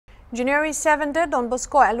January 7th, Don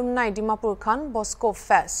Bosco alumni Dimapur Khan Bosco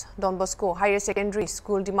Fest, Don Bosco Higher Secondary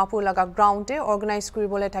School Dimapur laga ground te organize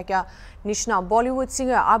kuribole thakya Nishna Bollywood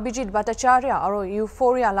singer Abhijit Bhattacharya aro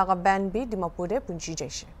Euphoria laga band bi Dimapur de punchi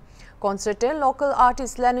jaise. Concert te local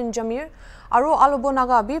artist Lenin Jamir aro Alobo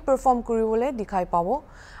naga bi perform kuribole dikhai pabo.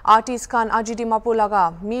 Artist Khan aji Dimapur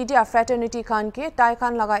laga media fraternity Khan ke tai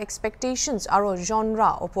Khan laga expectations aro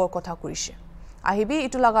genre opor kotha kurise. Ahibi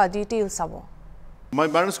itu laga details sabo. My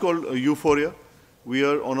band is called Euphoria. We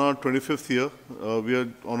are on our 25th year. We are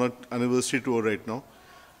on our anniversary tour right now.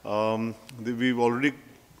 We've already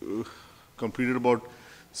completed about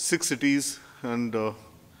 6 cities, and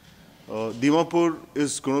Dimapur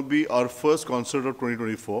is going to be our first concert of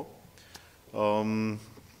 2024. And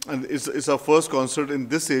it's our first concert in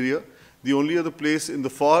this area. The only other place in the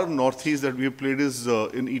far northeast that we have played is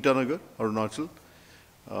in Itanagar, Arunachal.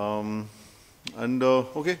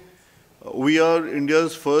 Okay. We are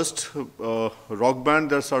India's first rock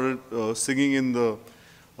band that started singing in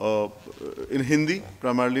Hindi,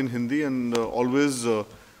 primarily in Hindi, and always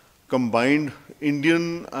combined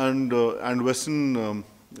Indian and Western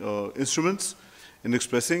instruments in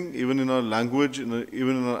expressing, even in our language,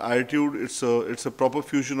 even in our attitude. It's a proper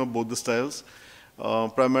fusion of both the styles.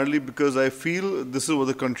 Primarily because I feel this is what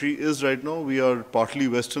the country is right now. We are partly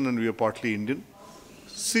Western and we are partly Indian.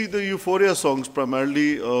 See, the Euphoria songs,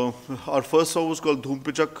 primarily, our first song was called Dhoom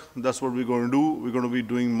Pichak. That's what we're going to do. We're going to be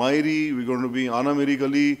doing Mairi, we're going to be Ana Meri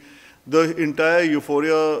Gali. The entire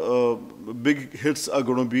Euphoria big hits are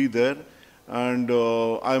going to be there. And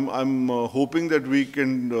I'm hoping that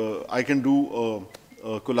I can do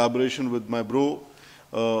a collaboration with my bro,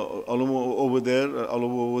 Alobo over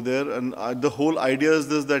there. And the whole idea is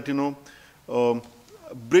this, that,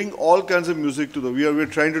 bring all kinds of music to we're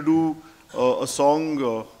trying to do a song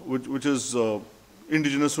which is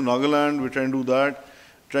indigenous to Nagaland. We're trying to do that,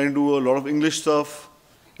 trying to do a lot of English stuff.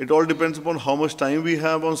 It all depends upon how much time we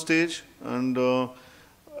have on stage. And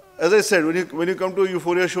as I said, when you come to a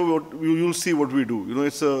Euphoria show, you'll see what we do.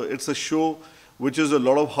 It's a show which is a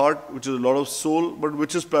lot of heart, which is a lot of soul, but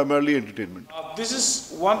which is primarily entertainment. This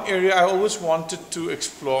is one area I always wanted to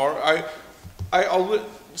explore. I always,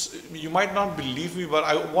 you might not believe me, but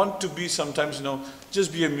I want to be sometimes,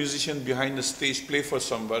 just be a musician behind the stage, play for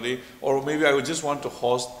somebody, or maybe I would just want to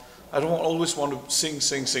host. I don't always want to sing,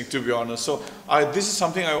 to be honest. So this is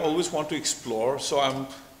something I always want to explore. So I'm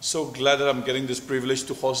so glad that I'm getting this privilege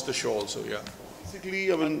to host the show also, yeah.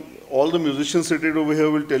 Basically, I mean, all the musicians seated over here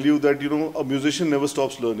will tell you that, a musician never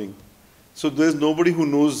stops learning. So there's nobody who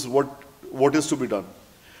knows what is to be done.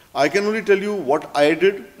 I can only tell you what I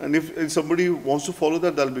did, and if somebody wants to follow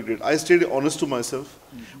that, that'll be great. I stayed honest to myself.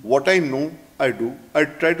 What I know, I do. I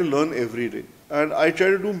try to learn every day, and I try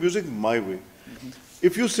to do music my way.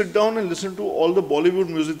 If you sit down and listen to all the Bollywood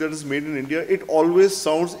music that is made in India, it always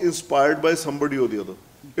sounds inspired by somebody or the other,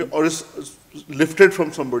 or is lifted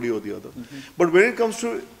from somebody or the other. But when it comes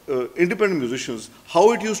to independent musicians,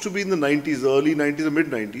 how it used to be in the 90s, early 90s, or mid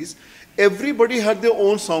 90s, everybody had their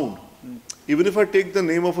own sound. Even if I take the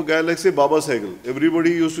name of a guy like, say, Baba Sehgal, everybody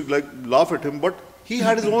used to laugh at him, but he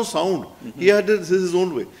had his own sound. He had his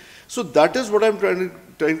own way. So that is what I'm trying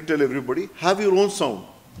to tell everybody. Have your own sound.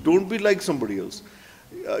 Don't be like somebody else.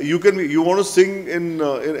 You want to sing in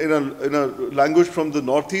a language from the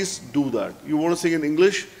Northeast, do that. You want to sing in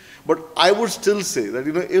English, but I would still say that,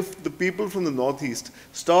 if the people from the Northeast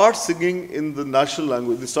start singing in the national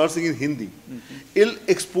language, they start singing Hindi, it'll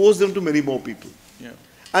expose them to many more people. Yeah.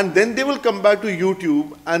 And then they will come back to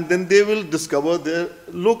YouTube, and then they will discover their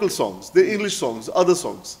local songs, their English songs, other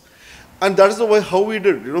songs. And that is the way how we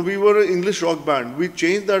did. We were an English rock band. We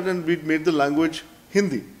changed that and we made the language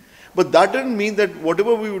Hindi. But that didn't mean that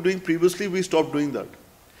whatever we were doing previously, we stopped doing that.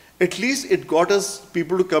 At least it got us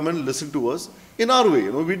people to come and listen to us in our way.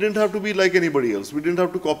 We didn't have to be like anybody else. We didn't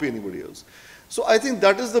have to copy anybody else. So I think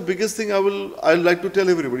that is the biggest thing I'd like to tell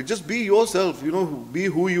everybody. Just be yourself, be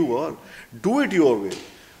who you are. Do it your way.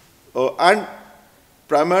 And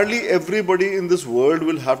primarily everybody in this world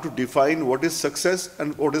will have to define what is success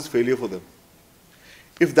and what is failure for them.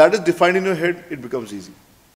 If that is defined in your head, it becomes easy.